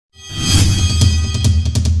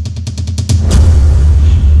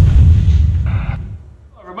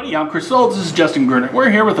Yeah, I'm Chris Olds. This is Justin Grunert. We're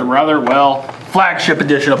here with a rather, well, flagship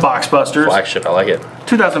edition of Box Busters. Flagship, I like it.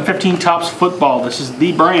 2015 Topps Football. This is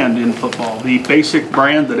the brand in football, the basic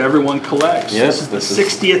brand that everyone collects. Yes, this is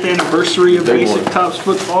the 60th anniversary of basic Topps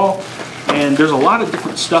Football, and there's a lot of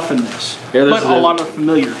different stuff in this, but a lot of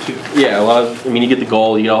familiar too. Yeah, a lot of. I mean, you get the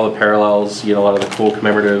gold, you get all the parallels, you get a lot of the cool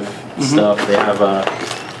commemorative stuff. They have the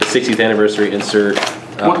 60th anniversary insert.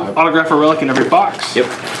 One autograph or relic in every box. Yep.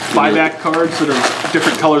 Buyback cards that are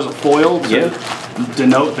different colors of foil to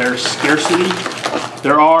denote their scarcity.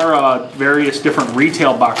 There are various different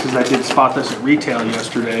retail boxes. I did spot this at retail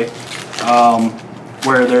yesterday,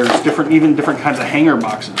 where there's even different kinds of hanger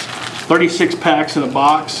boxes. 36 packs in a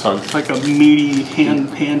box. It's like a meaty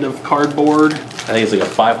hand of cardboard. I think it's like a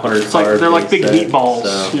 500 it's like, they're like big meatballs.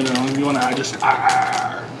 So. You know, you want to just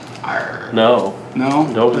No.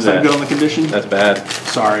 No? Don't do Is that that good on the condition? That's bad.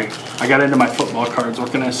 Sorry. I got into my football cards.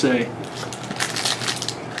 What can I say?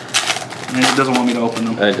 And it doesn't want me to open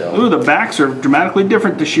them. I don't. Ooh, the backs are dramatically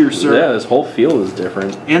different this year, sir. Yeah, this whole field is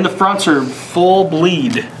different. And the fronts are full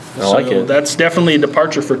bleed. I like it. That's definitely a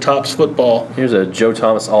departure for Topps Football. Here's a Joe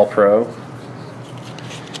Thomas All-Pro.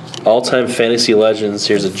 All-time fantasy legends.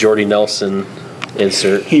 Here's a Jordy Nelson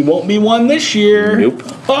insert. He won't be one this year. Nope.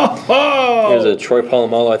 Oh. Here's a Troy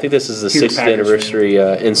Polamalu. I think this is the 60th anniversary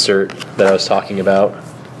insert that I was talking about.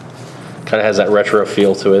 Kind of has that retro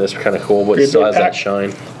feel to it. That's kind of cool, but it still has that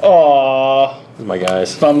shine. Aww. My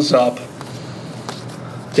guys. Thumbs up.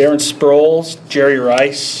 Darren Sproles, Jerry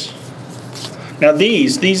Rice. Now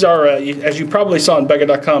these are, as you probably saw in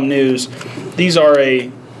Beckett.com news, these are a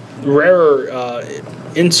rarer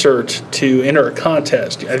insert to enter a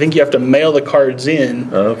contest. I think you have to mail the cards in.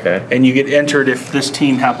 Oh, okay. And you get entered if this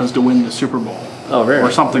team happens to win the Super Bowl. Oh, very.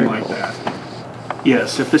 Or something like that.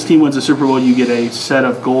 Yes, if this team wins the Super Bowl, you get a set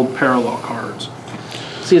of gold parallel cards.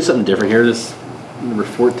 See, it's something different here. This number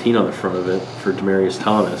 14 on the front of it for Demaryius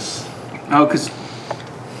Thomas. Oh, because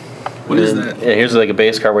what is that? Yeah, here's like a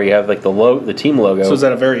base card where you have like the team logo. So is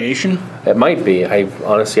that a variation? It might be. I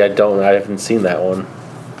honestly, I haven't seen that one.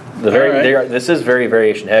 This is very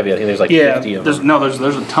variation heavy. I think there's like 50 of them.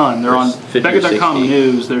 There's a ton. They're on Beckett.com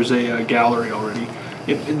news. There's a gallery already.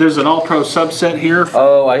 There's an All-Pro subset here.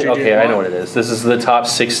 Oh, okay, I know what it is. This is the top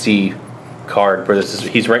 60 card. Where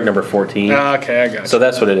he's ranked number 14. Okay, I got it. So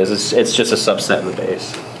that's what it is. It's just a subset in the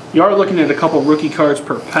base. You are looking at a couple rookie cards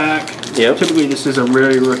per pack. Yep. Typically, this is a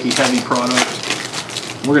very rookie-heavy product.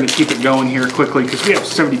 We're going to keep it going here quickly because we have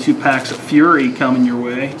 72 packs of Fury coming your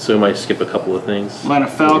way. So we might skip a couple of things. Atlanta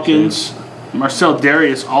Falcons, Marcel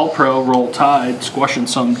Darius All-Pro, Roll Tide, squashing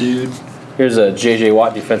some dude. Here's a J.J.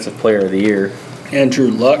 Watt Defensive Player of the Year. Andrew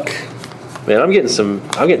Luck. Man, I'm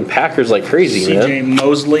getting Packers like crazy, man. C.J.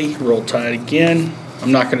 Mosley, Roll Tide again.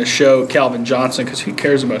 I'm not going to show Calvin Johnson because who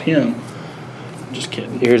cares about him? Just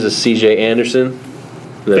kidding. Here's a C.J. Anderson.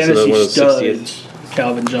 That's Fantasy Studs.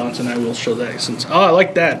 Calvin Johnson, I will show that since. Oh, I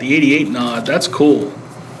like that. The 88 nod. That's cool.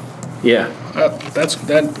 Yeah.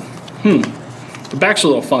 The back's a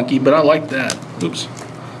little funky, but I like that. Oops.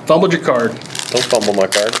 Fumbled your card. Don't fumble my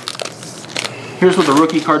card. Here's what the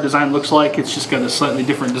rookie card design looks like. It's just got a slightly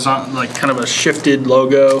different design, like kind of a shifted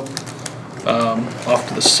logo off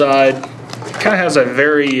to the side. It kind of has a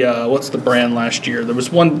very, what's the brand last year? There was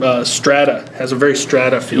one, Strata. Has a very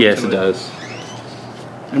Strata feel to it. Yes, it does.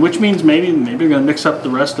 And which means maybe they're going to mix up the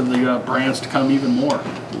rest of the brands to come even more.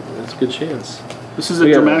 That's a good chance. This is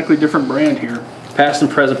a dramatically different brand here. Past and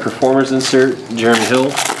present performers insert, Jeremy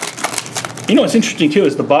Hill. You know what's interesting too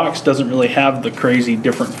is the box doesn't really have the crazy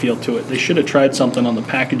different feel to it. They should have tried something on the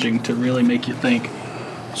packaging to really make you think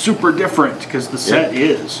super different because the set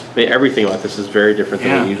is. I mean, everything about this is very different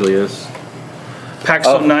than it usually is. Pack's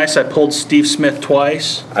so nice, I pulled Steve Smith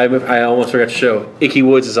twice. I almost forgot to show. Icky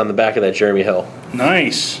Woods is on the back of that Jeremy Hill.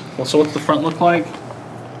 Nice. Well, so what's the front look like?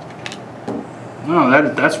 Oh,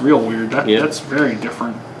 that's real weird. That's very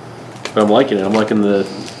different. But I'm liking it. I'm liking the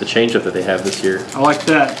change-up that they have this year. I like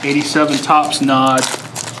that. 87 Topps nod.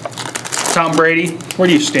 Tom Brady. Where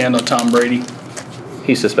do you stand on Tom Brady?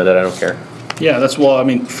 He's suspended. I don't care. Yeah, I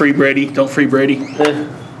mean, free Brady. Don't free Brady.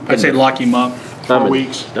 I'd say lock him up 4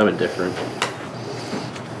 weeks. I'm indifferent.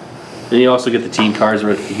 Then you also get the team cards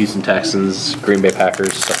with the Houston Texans, Green Bay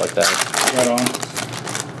Packers, stuff like that. Right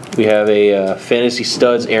on. We have a Fantasy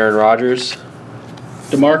Studs Aaron Rodgers.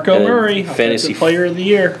 DeMarco Murray, Fantasy Player of the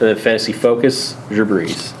Year. And then Fantasy Focus, Drew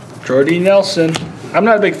Brees. Jordy Nelson. I'm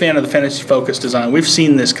not a big fan of the Fantasy Focus design. We've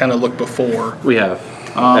seen this kind of look before. We have.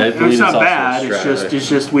 It's not bad. It's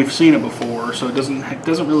just we've seen it before, so it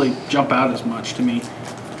doesn't really jump out as much to me.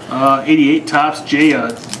 88 Topps J.E.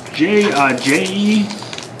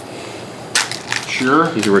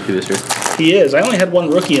 Sure. He's a rookie this year. He is. I only had one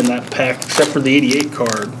rookie in that pack, except for the 88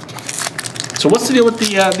 card. So what's the deal with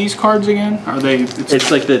these cards again? Are they?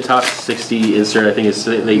 It's like the top 60 insert. I think it's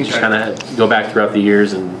they just kind of go back throughout the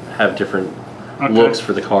years and have different looks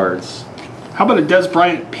for the cards. How about a Des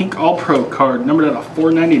Bryant pink All Pro card, numbered at a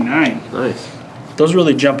 $4.99? Nice. Those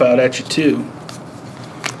really jump out at you too.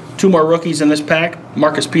 Two more rookies in this pack: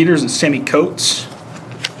 Marcus Peters and Sammy Coates.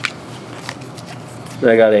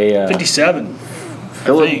 I got a 57.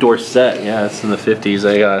 Philip Dorsett. Yeah, it's in the 50s.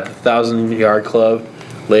 I got a 1,000-yard club.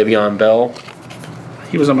 Le'Veon Bell.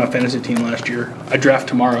 He was on my fantasy team last year. I draft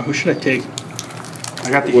tomorrow. Who should I take? I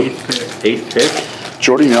got the 8th pick. 8th pick?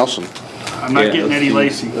 Jordy Nelson. I'm not getting Eddie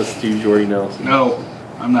Lacy. Let's do Jordy Nelson. No,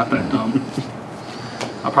 I'm not that dumb.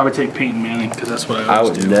 I'll probably take Peyton Manning because that's what I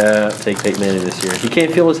always do. I would not take Peyton Manning this year. He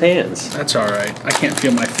can't feel his hands. That's all right. I can't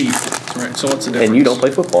feel my feet. That's right. So what's the difference? And you don't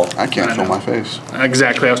play football. I can't feel my face.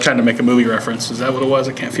 Exactly. I was trying to make a movie reference. Is that what it was?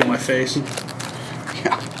 I can't feel my face.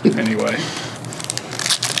 Yeah. Anyway.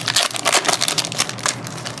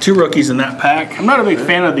 Two rookies in that pack. I'm not a big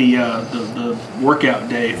fan of the workout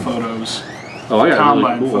day photos. Oh, I got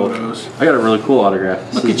combine a really cool photos. I got a really cool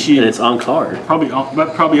autograph. Look at you. And it's on card.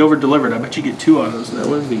 Probably over delivered. I bet you get 2 autos. That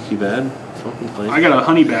wouldn't be too bad. Don't complain. I got a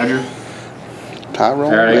Honey Badger. Tyrone.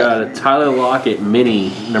 All right, I got a Tyler Lockett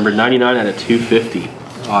mini, number 99 out of 250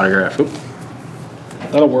 autograph. Oop.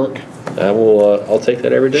 That'll work. I'll take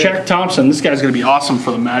that every day. Shaq Thompson. This guy's gonna be awesome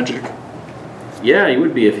for the Magic. Yeah, he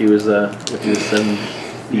would be if he was 7.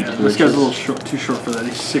 Yeah, this guy's a little too short for that.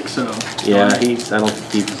 He's 6'0". Yeah, I don't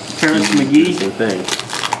think he's Terrence McGee. Same thing.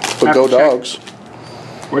 But go Dogs.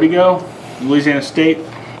 Where'd he go? Louisiana State.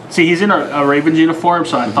 See, he's in a Ravens uniform,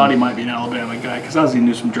 so I thought he might be an Alabama guy because I was going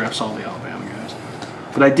to do some drafts all the Alabama guys.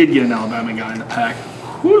 But I did get an Alabama guy in the pack,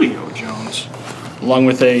 Julio Jones, along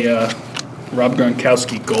with a Rob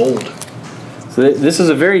Gronkowski gold. So this is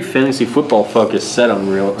a very fantasy football focused set.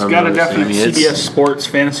 It's got a definite CBS Sports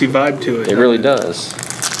fantasy vibe to it. It really does.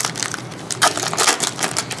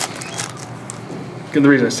 And the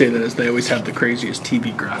reason I say that is they always have the craziest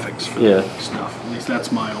TV graphics for stuff. At least that's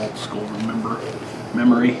my old school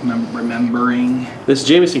remembering. This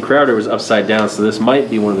Jamison Crowder was upside down, so this might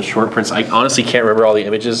be one of the short prints. I honestly can't remember all the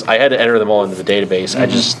images. I had to enter them all into the database.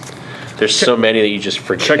 There's so many that you just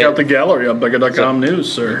forget. Check out the gallery on Beckett.com news,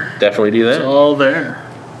 sir. Definitely do that. It's all there.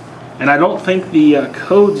 And I don't think the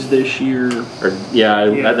codes this year. That's what I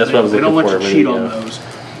was looking for. They don't let you cheat on those.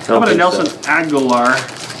 How about a Nelson Aguilar?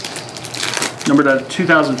 Number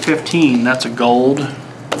 2015, that's a gold.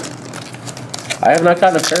 I have not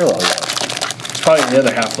gotten a parallel yet. It's probably in the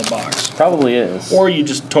other half of the box. Probably is. Or you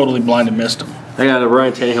just totally blind and missed them. I got a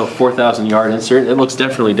Ryan Tannehill 4,000-yard insert. It looks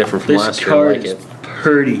definitely different from last year. I like it.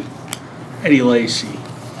 Pretty. Eddie Lacy.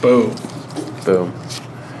 Boom. Boom.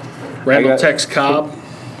 Randall Tex Cobb.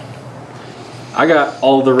 I got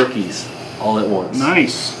all the rookies all at once.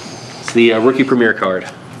 Nice. It's the rookie premier card.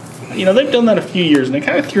 You know, they've done that a few years, and it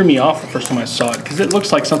kind of threw me off the first time I saw it, because it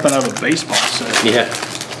looks like something out of a baseball set. Yeah.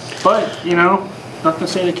 But, you know, not to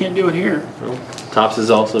say they can't do it here. Well, Topps is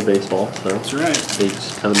also baseball, so that's right. They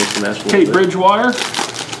just kind of mix and match a little Teddy bit. Bridgewater.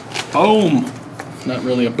 Boom. Not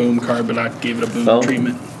really a boom card, but I gave it a boom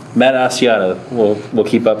treatment. Matt Asiata will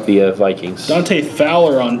keep up the Vikings. Dante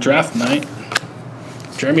Fowler on draft night.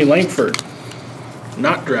 Jeremy Langford.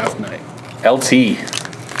 Not draft night. LT.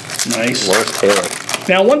 Nice. Lawrence Taylor.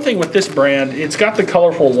 Now, one thing with this brand, it's got the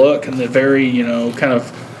colorful look and the very, you know, kind of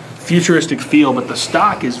futuristic feel, but the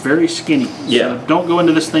stock is very skinny. Yeah. So don't go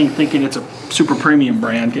into this thing thinking it's a super premium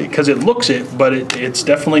brand, because it looks it, but it's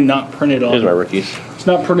definitely not printed on. Here's my rookies. It's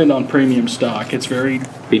not printed on premium stock. It's very.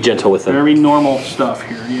 Be gentle with them. Very normal stuff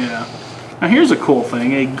here, yeah. Now, here's a cool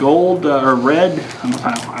thing: a gold or red. I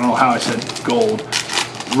don't know how I said gold.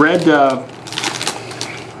 Red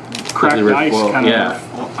cracked ice kind of.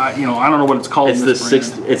 I don't know what it's called. It's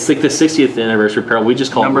It's like the 60th anniversary parallel. We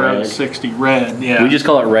just call Number it red. 60 red. Yeah. We just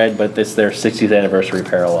call it red, but it's their 60th anniversary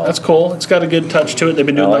parallel. That's cool. It's got a good touch to it. They've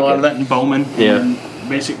been doing a lot of that in Bowman. Yeah. And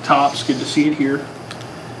basic tops. Good to see it here.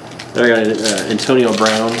 I got Antonio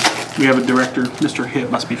Brown. We have a director. Mr. Hit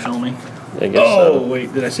must be filming. I guess so.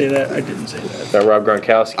 Wait, did I say that? I didn't say that. Got Rob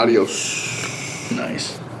Gronkowski. Adios.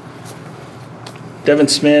 Nice. Devin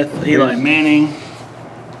Smith, Eli Manning,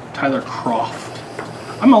 Tyler Croft.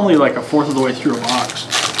 I'm only like a fourth of the way through a box.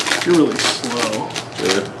 You're really slow.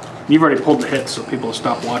 Yeah. You've already pulled the hits, so people will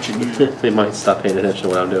stop watching you. They might stop paying attention to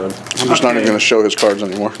what I'm doing. I'm just not even going to show his cards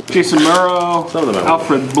anymore. Jason Murrow,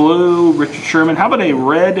 Alfred Blue, Richard Sherman. How about a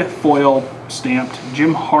red foil stamped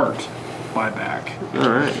Jim Hart buyback?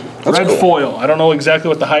 All right. That's red cool. foil. I don't know exactly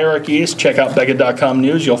what the hierarchy is. Check out Beckett.com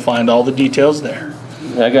news. You'll find all the details there.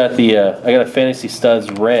 I got a Fantasy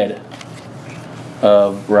Studs red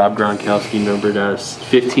of Rob Gronkowski, numbered as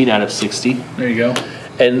 15 out of 60. There you go.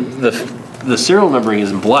 And the serial numbering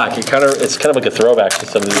is in black. It's kind of like a throwback to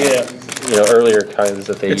some of the earlier kinds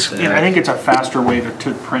that they used to have. I think it's a faster way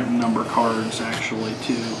to print and number cards, actually,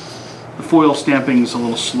 too. The foil stamping is a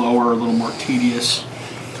little slower, a little more tedious.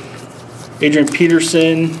 Adrian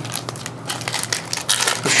Peterson,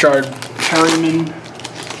 Rashard Perryman,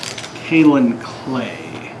 Kalen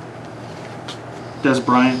Clay, Des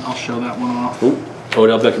Bryant. I'll show that one off. Ooh,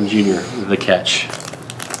 Odell Beckham Jr., the catch.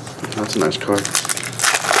 That's a nice card.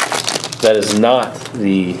 That is not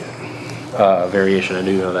the variation. I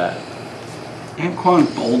do know that.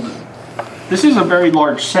 Anquan Bolden. This is a very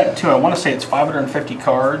large set, too. I want to say it's 550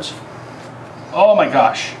 cards. Oh, my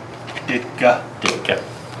gosh. Ditka.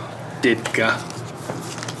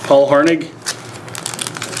 Paul Harnig.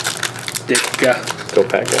 Ditka. Go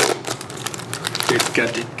Pack Go.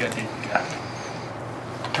 Ditka.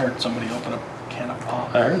 I heard somebody open a can of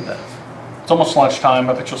pop. I heard that. It's almost lunchtime.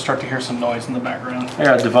 I bet you'll start to hear some noise in the background. I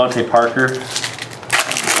got Devontae Parker.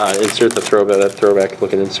 Insert the throwback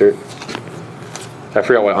looking insert.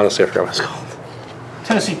 Honestly, I forgot what it's called.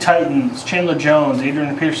 Tennessee Titans, Chandler Jones,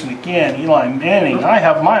 Adrian Peterson again, Eli Manning. I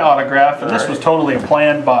have my autograph, and this was totally a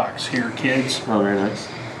planned box here, kids. Oh, very nice.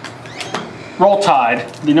 Roll Tide,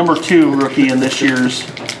 the #2 rookie in this year's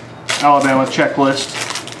Alabama checklist.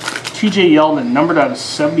 TJ Yeldon, numbered out of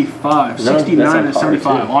 75, 69 to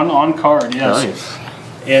 75, on card, yes. Nice.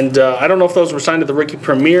 And I don't know if those were signed at the rookie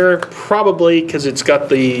premiere, probably because it's got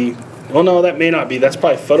the. Well, no, that may not be. That's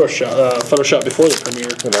probably Photoshop before the premiere.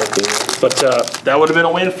 But that would have been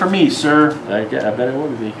a win for me, sir. I bet it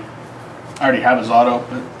would be. I already have his auto,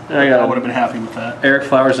 but I would have been happy with that. Eric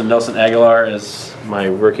Flowers and Nelson Aguilar as my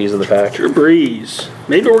rookies in the pack. Drew Brees.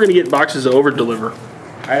 Maybe we're going to get boxes to over-deliver.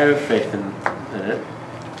 I have faith in it.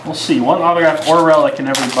 We'll see. One autograph or relic in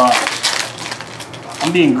every box.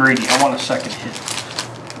 I'm being greedy. I want a second hit.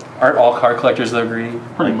 Aren't all card collectors, though, greedy?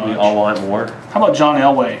 Pretty much. We all want more. How about John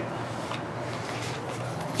Elway?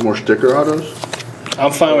 More sticker autos?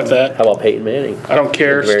 I'm fine with that. How about Peyton Manning? I don't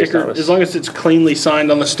care. Sticker, Thomas. as long as it's cleanly signed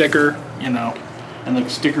on the sticker, and the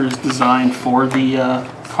sticker is designed for the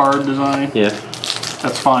card design. Yeah.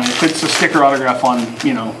 That's fine. If it's a sticker autograph on,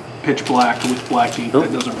 pitch black with black ink,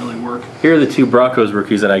 that doesn't really work. Here are the two Broncos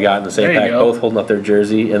rookies that I got in the same pack, go. both holding up their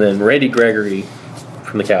jersey, and then Randy Gregory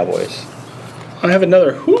from the Cowboys. I have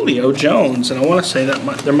another Julio Jones, and I want to say that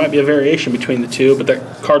there might be a variation between the two, but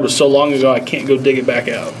that card was so long ago I can't go dig it back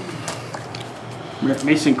out.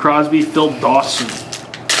 Mason Crosby, Phil Dawson,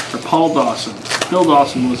 or Paul Dawson. Phil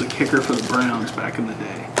Dawson was a kicker for the Browns back in the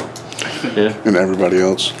day. Yeah. And everybody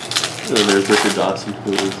else. And then there's Richard Dawson,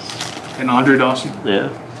 who is... And Andre Dawson. Yeah.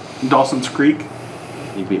 Dawson's Creek.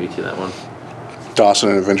 You beat me to that one. Dawson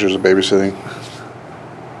and Adventures of Babysitting.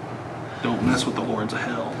 Don't mess with the Lords of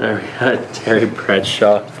Hell. There we got Terry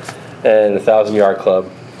Bradshaw and 1,000-Yard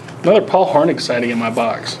Club. Another Paul Harnig sighting in my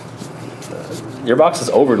box. Your box is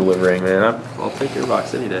over-delivering, man. I'll take your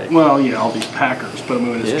box any day. Well, yeah, all these Packers, but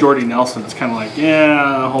when it's Jordy Nelson, it's kind of like,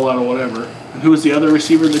 a whole lot of whatever. And who was the other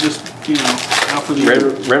receiver that just, out for the year?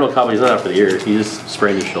 Randall Cobb's not out for the year. He just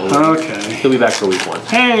sprained his shoulder. Okay. He'll be back for week 1.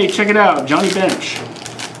 Hey, check it out, Johnny Bench.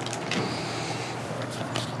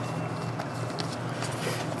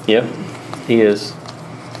 Yeah, he is.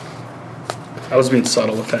 I was being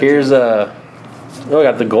subtle with that. Here's we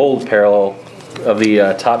got the gold parallel of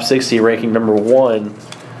the top 60 ranking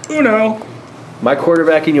 #1. Uno. My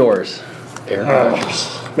quarterback and yours, Aaron Rodgers.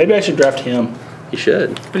 Maybe I should draft him. You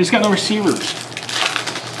should. But he's got no receivers.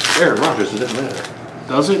 Aaron Rodgers, it doesn't matter.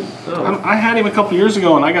 Does it? No. I had him a couple years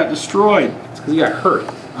ago and I got destroyed. It's because he got hurt.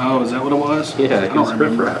 Oh, is that what it was? Yeah, I he don't was hurt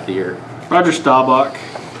remember. for half the year. Roger Staubach.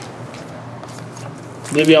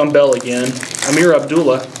 Le'Veon Bell again. Amir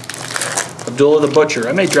Abdullah. Abdullah the Butcher.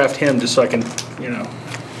 I may draft him just so I can,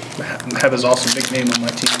 have his awesome nickname on my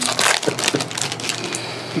team.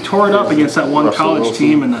 He tore it up against that one Russell college Wilson.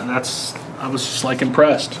 team, and I was just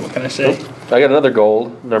impressed. What can I say? I got another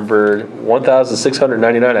gold, number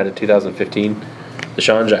 1,699 out of 2015,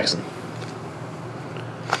 Deshaun Jackson.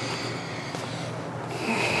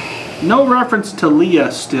 No reference to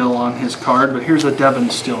Leah Still on his card, but here's a Devin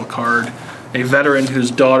Still card. A veteran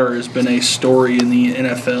whose daughter has been a story in the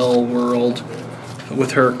NFL world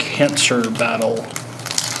with her cancer battle.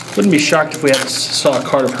 Wouldn't be shocked if we saw a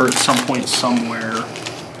card of her at some point somewhere.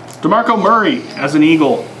 DeMarco Murray as an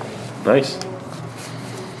Eagle. Nice.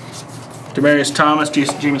 Demarius Thomas,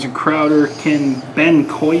 Jamison Crowder, Ben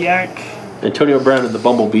Koyak. Antonio Brown and the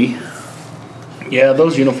Bumblebee. Yeah,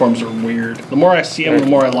 those uniforms are weird. The more I see them, the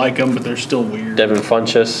more I like them, but they're still weird. Devin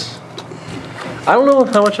Funchess. I don't know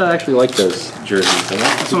how much I actually like those jerseys.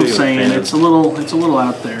 That's what I'm saying. It's a little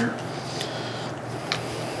out there.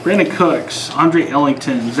 Brandon Cooks, Andre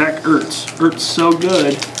Ellington, Zach Ertz. Ertz so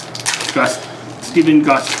good. Steven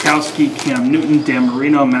Gostkowski, Cam Newton, Dan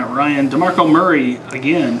Marino, Matt Ryan, DeMarco Murray,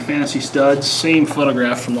 again, fantasy studs. Same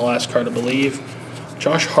photograph from the last card, I believe.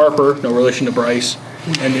 Josh Harper, no relation to Bryce,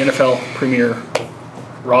 and the NFL Premier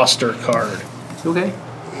roster card. Okay.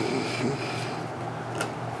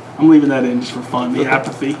 I'm leaving that in just for fun, the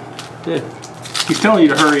apathy. Yeah. He's telling you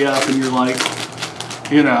to hurry up, and you're like,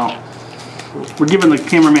 you know, we're giving the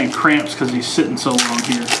cameraman cramps because he's sitting so long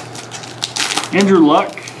here. Andrew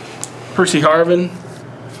Luck, Percy Harvin.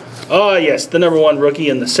 Oh, yes, the #1 rookie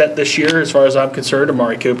in the set this year, as far as I'm concerned,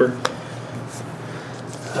 Amari Cooper.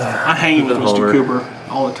 I'm hanging with Mr. Cooper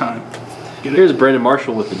all the time. Get it? Here's Brandon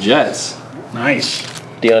Marshall with the Jets. Nice.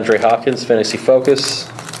 DeAndre Hopkins, Fantasy Focus.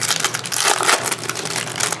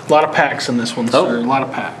 A lot of packs in this one, sir. A lot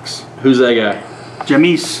of packs. Who's that guy?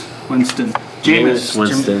 Jameis Winston. Jameis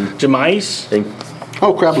Winston. Jameis.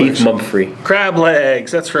 Oh, crab legs. Keith Mumphrey. Crab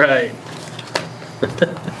legs, that's right.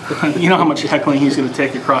 You know how much heckling he's going to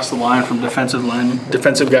take across the line from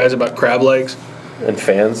defensive guys about crab legs? And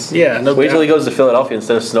fans? Yeah, no doubt. Wait till he goes to Philadelphia.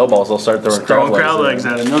 Instead of snowballs, they'll start throwing crab legs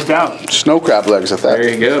at him, no doubt. Snow crab legs at that. There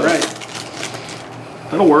you go. Right.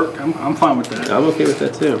 That'll work. I'm fine with that. I'm okay with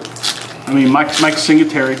that too. I mean, Mike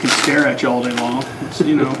Singletary can stare at you all day long. It's,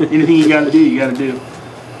 you know, anything you got to do, you got to do.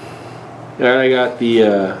 All right, I got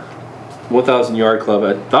the 1,000 Yard Club.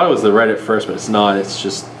 I thought it was the red at first, but it's not. It's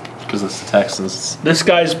just because it's the Texans. This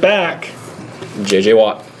guy's back. J.J.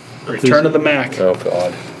 Watt. Return of the Mac. Oh,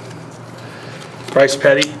 God. Bryce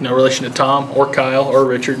Petty, no relation to Tom or Kyle or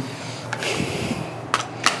Richard.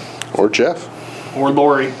 Or Jeff. Or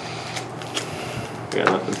Lori. I got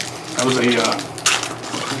nothing. That was a,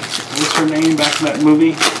 what's her name back in that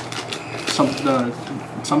movie?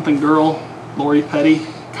 Something Girl, Lori Petty.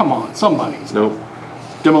 Come on, somebody. Nope.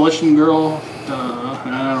 Demolition Girl,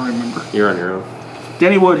 I don't remember. You're on your own.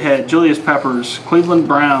 Denny Woodhead, Julius Peppers, Cleveland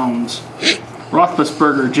Browns,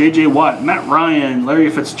 Roethlisberger, J.J. Watt, Matt Ryan, Larry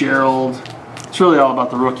Fitzgerald. It's really all about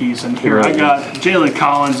the rookies. And here I got Jalen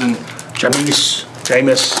Collins and Jameis,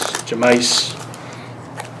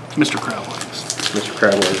 Mr. Crablegs. Mr.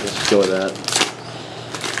 Crablegs, let's go with that.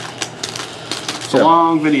 It's a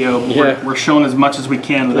long video, but we're showing as much as we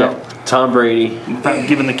can without Tom Brady. Without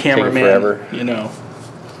giving the cameraman, you know,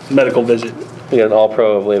 medical visit. We got an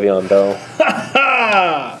All-Pro of Le'Veon Bell.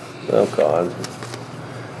 Oh, God.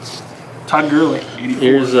 Todd Gurley, 84.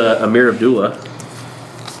 Here's Amir Abdullah.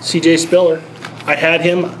 C.J. Spiller. I had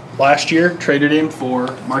him last year, traded him for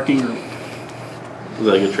Mark Ingram. Was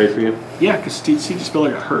that a good trade for you? Yeah, because C.J.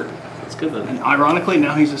 Spiller got hurt. That's good then. And ironically,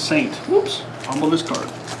 now he's a Saint. Whoops, fumbled his card.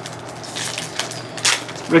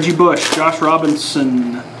 Reggie Bush, Josh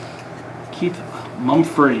Robinson, Keith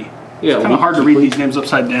Mumphrey. Yeah, it's kind of hard to read these names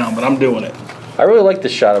upside down, but I'm doing it. I really like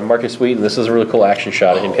this shot of Marcus Wheaton. This is a really cool action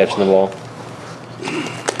shot of him catching the ball.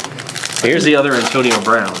 Here's the other Antonio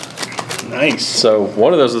Brown. Nice. So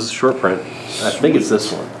one of those is a short print. I think it's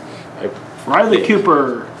this one. Riley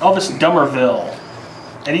Cooper, Elvis Dummerville,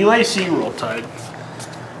 Eddie Lacy, Roll Tide.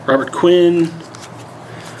 Robert Quinn,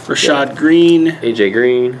 Rashad Green, AJ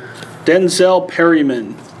Green, Denzel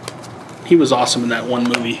Perryman. He was awesome in that one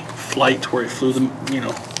movie, Flight, where he flew the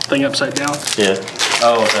thing upside down. Yeah.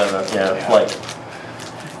 Oh, Flight.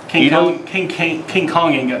 King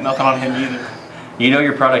Kong ain't got nothing on him either. You know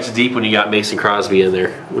your product's deep when you got Mason Crosby in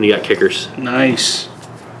there, when you got kickers. Nice.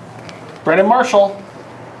 Brandon Marshall.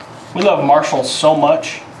 We love Marshall so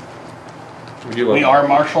much. We are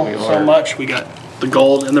Marshall so much. We got the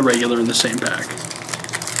gold and the regular in the same pack.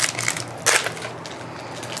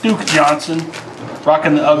 Duke Johnson,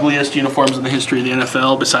 rocking the ugliest uniforms in the history of the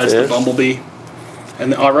NFL besides the Bumblebee.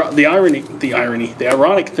 And the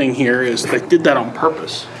ironic thing here is they did that on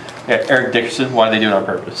purpose. Yeah, Eric Dickerson, why do they do it on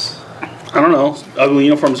purpose? I don't know. Ugly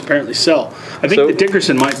uniforms apparently sell. I think the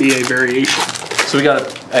Dickerson might be a variation. So we got,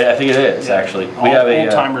 I think it is actually. We have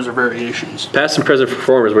old-timers are variations. Past and present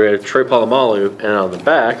performers, we have Troy Polamalu, and on the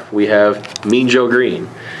back, we have Mean Joe Green.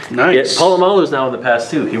 Nice. Yet Polamalu's now in the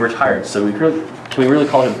past too. He retired, so can we really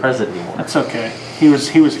call him president anymore? That's okay. He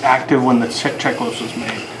was active when the checklist was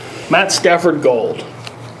made. Matt Stafford Gold.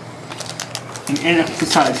 And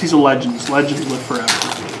besides, he's a legend. Legends live forever.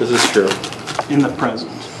 This is true. In the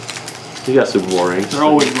present. He got Super Bowl rings. They're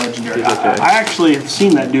always legendary. Okay. I actually have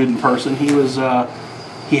seen that dude in person. He was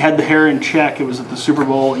he had the hair in check. It was at the Super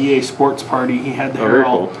Bowl EA Sports party. He had the hair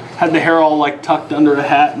all like tucked under a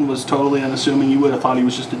hat and was totally unassuming. You would have thought he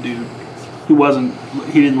was just a dude. He wasn't.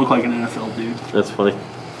 He didn't look like an NFL dude. That's funny.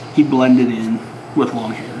 He blended in with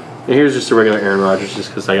long hair. And here's just a regular Aaron Rodgers, just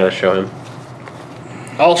because I got to show him.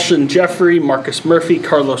 Alshon Jeffrey, Marcus Murphy,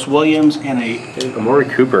 Carlos Williams, and Amari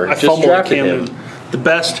Cooper. I just drafted him. The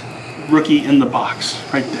best rookie in the box,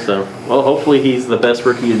 right there. So, well, hopefully he's the best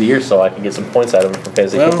rookie of the year, so I can get some points out of him for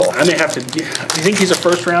fantasy football. I may have to. Do you think he's a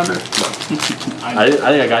first rounder? No. I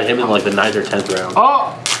think I got him in like the 9th or 10th round.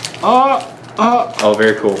 Oh,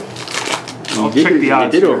 very cool. I'll check the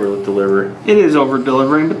odds. It did over-deliver. It is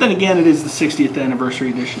over-delivering, but then again, it is the 60th anniversary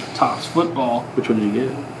edition of Topps Football. Which one did you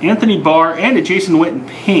get? Anthony Barr and a Jason Witten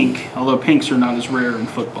pink, although pinks are not as rare in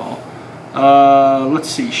football. Let's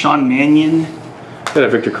see, Sean Mannion. Got a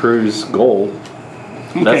Victor Cruz gold.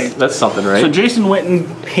 Okay. That's something, right? So Jason Witten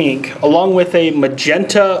pink, along with a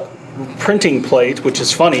magenta printing plate, which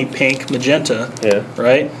is funny, pink, magenta. Yeah.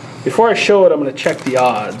 Right? Before I show it, I'm going to check the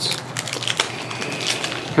odds.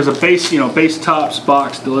 Because a base Topps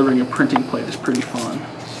box delivering a printing plate is pretty fun.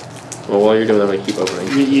 Well, while you're doing that, I'm going to keep opening.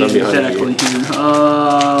 Yeah, exactly.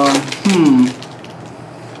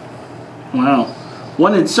 Wow.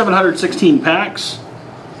 1 in 716 packs.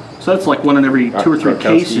 So that's like 1 in every 2 or 3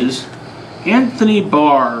 cases. Anthony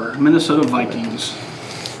Barr, Minnesota Vikings.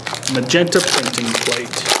 Magenta printing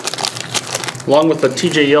plate. Along with the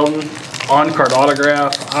TJ Yeldon on-card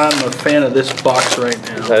autograph. I'm a fan of this box right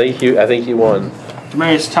now. I think you won.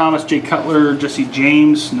 Demarius Thomas, Jay Cutler, Jesse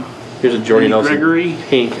James. Here's a Jordy Nelson Gregory.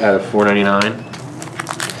 pink out of $4.99.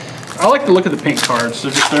 I like the look of the pink cards.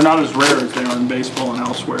 They're not as rare as they are in baseball and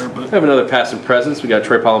elsewhere. But we have another passive presence. We got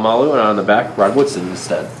Trey Polamalu, and on the back, Rod Woodson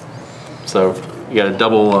instead. So you got a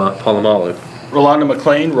double Polamalu. Rolando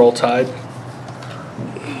McClain, Roll Tide.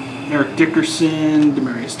 Eric Dickerson,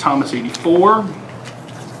 Demarius Thomas, 84.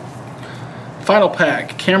 Final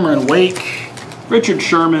pack, Cameron Wake, Richard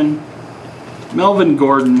Sherman, Melvin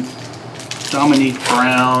Gordon, Dominique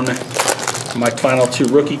Brown. My final 2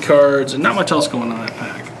 rookie cards, and not much else going on in that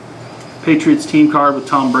pack. Patriots team card with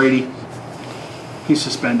Tom Brady. He's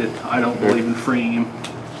suspended. I don't believe in freeing him.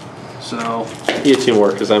 So. You get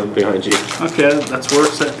teamwork because I'm behind you. Okay, that's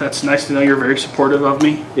works. That's nice to know you're very supportive of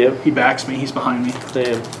me. Yep. He backs me. He's behind me.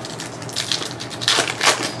 Damn.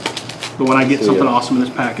 But when I get something awesome in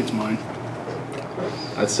this pack, it's mine.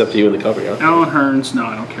 That's up to you in the cover, yeah. Alan Hearns. No,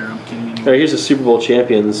 I don't care. I'm kidding. All right, here's a Super Bowl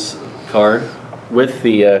champions card with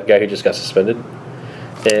the guy who just got suspended,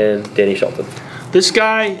 and Danny Shelton. This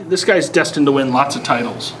guy's destined to win lots of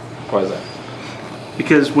titles. Why is that?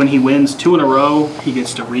 Because when he wins 2 in a row, he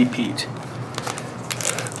gets to repeat.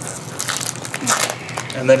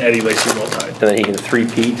 And then Eddie Lacy Roll Tide. And then he can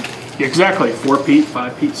 3-peat. Yeah, exactly. 4-peat,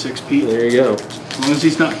 5-peat, 6-peat. There you go. As long as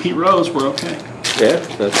he's not Pete Rose, we're okay. Yeah,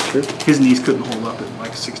 that's true. His knees couldn't hold up at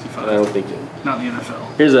like 65. I don't think so. Not in the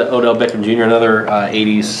NFL. Here's a Odell Beckham Jr., another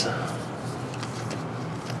 80s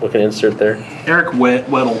looking insert there. Eric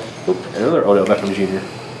Weddle. Oop, another Odell Beckham Jr.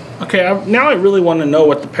 Okay, now I really want to know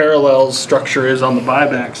what the parallels structure is on the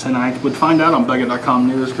buybacks, and I would find out on Beckett.com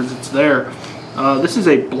News because it's there. This is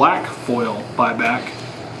a black foil buyback.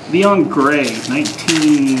 Leon Gray,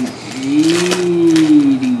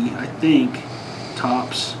 1980, I think,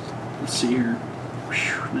 Topps. Let's see here.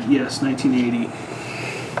 Yes, 1980.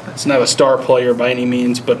 That's not a star player by any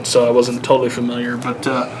means, but so I wasn't totally familiar. But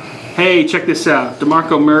hey, check this out.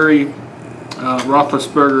 DeMarco Murray,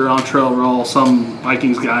 Roethlisberger, Antrell Roll, some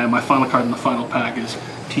Vikings guy. My final card in the final pack is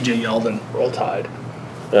TJ Yeldon, Roll Tide.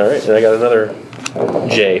 All right, and I got another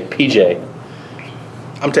PJ.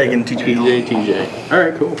 I'm taking TJ Yeldon. TJ. All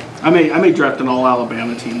right, cool. I may draft an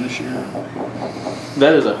all-Alabama team this year.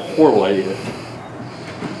 That is a horrible idea.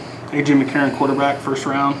 A.J. McCarron, quarterback, first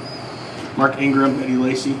round. Mark Ingram, Eddie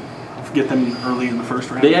Lacy. Get them early in the first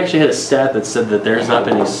round. They actually had a stat that said that there's not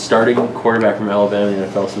been a starting quarterback from Alabama in the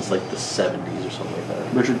NFL since like the 70s or something like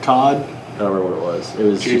that. Richard Todd. I don't remember what it was. It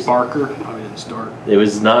was Jay Barker. Probably didn't start. It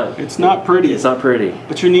was not. It's not pretty. It's not pretty.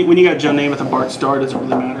 But when you got Joe Namath and Bart Starr, does it really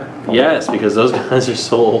matter? Yes, because those guys are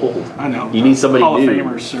so old. I know. You need somebody Hall new. of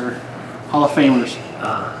Famers, sir. Hall of Famers.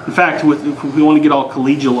 In fact, if we want to get all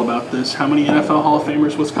collegial about this, how many NFL Hall of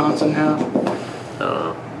Famers Wisconsin have? I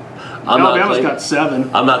don't know. Alabama's got 7.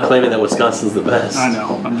 I'm not claiming that Wisconsin's the best. I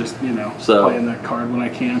know. I'm just, playing that card when I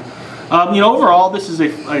can. Overall, this is a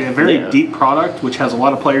very deep product, which has a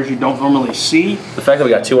lot of players you don't normally see. The fact that we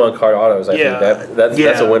got 2 on-card autos, I think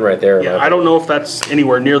that's a win right there. Yeah, I don't know if that's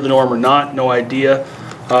anywhere near the norm or not. No idea.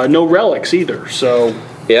 No relics either. So.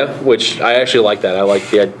 Yeah, which I actually like that. I like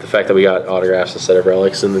the fact that we got autographs instead of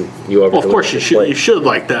relics, and then you over. Well, of course you should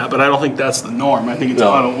like that, but I don't think that's the norm. I think it's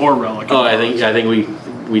auto or relic. Oh, I think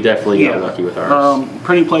we definitely got lucky with ours.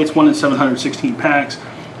 Printing plates, 1 in 716 packs.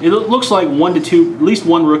 It looks like 1 to 2, at least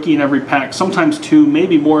 1 rookie in every pack, sometimes 2,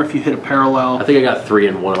 maybe more if you hit a parallel. I think I got 3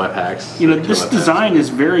 in one of my packs. You know, this design is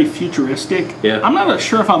very futuristic. Yeah. I'm not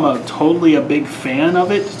sure if I'm totally a big fan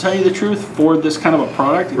of it, to tell you the truth, for this kind of a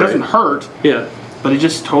product. It doesn't hurt. Yeah. But it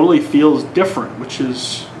just totally feels different, which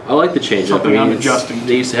is... I like the change up. Something I'm adjusting.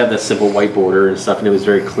 They used to have that simple white border and stuff, and it was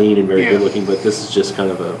very clean and very good looking, but this is just kind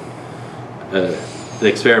of an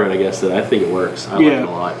experiment, I guess, that I think it works. I like it a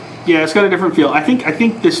lot. Yeah, it's got a different feel. I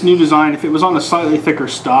think this new design, if it was on a slightly thicker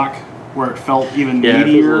stock where it felt even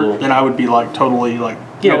meatier, then I would be like totally like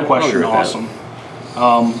no question awesome.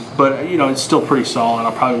 But you know, it's still pretty solid.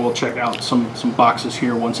 I probably will check out some boxes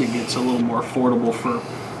here once it gets a little more affordable for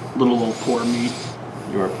little old poor me.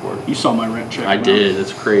 You are poor. You saw my rent check. I did.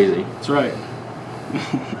 That's crazy. That's right.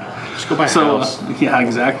 Just go buy a house. Yeah,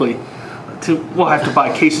 exactly. We'll have to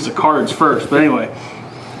buy cases of cards first. But anyway.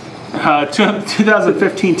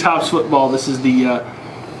 2015 Topps Football. This is the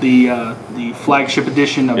flagship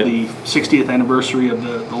edition of the 60th anniversary of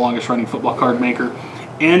the longest running football card maker,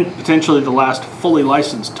 and potentially the last fully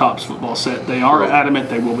licensed Topps football set. They are adamant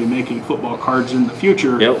they will be making football cards in the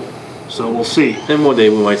future. Yep. So we'll see. And one day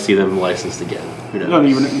we might see them licensed again. Who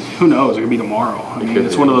knows? Who knows? It could be tomorrow. I mean,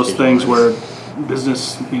 it's one of those things where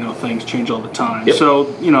business, things change all the time. Yep. So,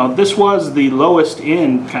 this was the lowest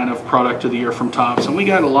end kind of product of the year from Topps, and we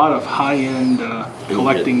got a lot of high-end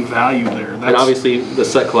collecting value there. And obviously, the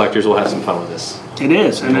set collectors will have some fun with this. It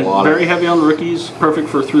is, and it's very heavy on the rookies. Perfect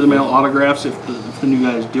for through-the-mail autographs if the new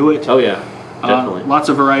guys do it. Oh yeah, definitely. Lots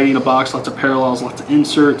of variety in a box, lots of parallels, lots of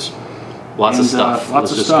inserts. Lots of stuff.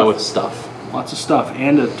 Let's just go with stuff. Lots of stuff,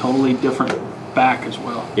 and a totally different back as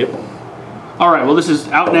well. Yep. All right, well, this is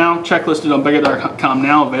out now, checklisted on Beckett.com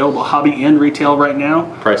now, available hobby and retail right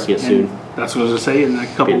now. Price to get soon. That's what I was going to say, in a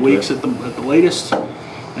couple of weeks at the latest.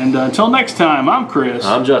 And until next time, I'm Chris.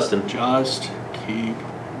 I'm Justin. Just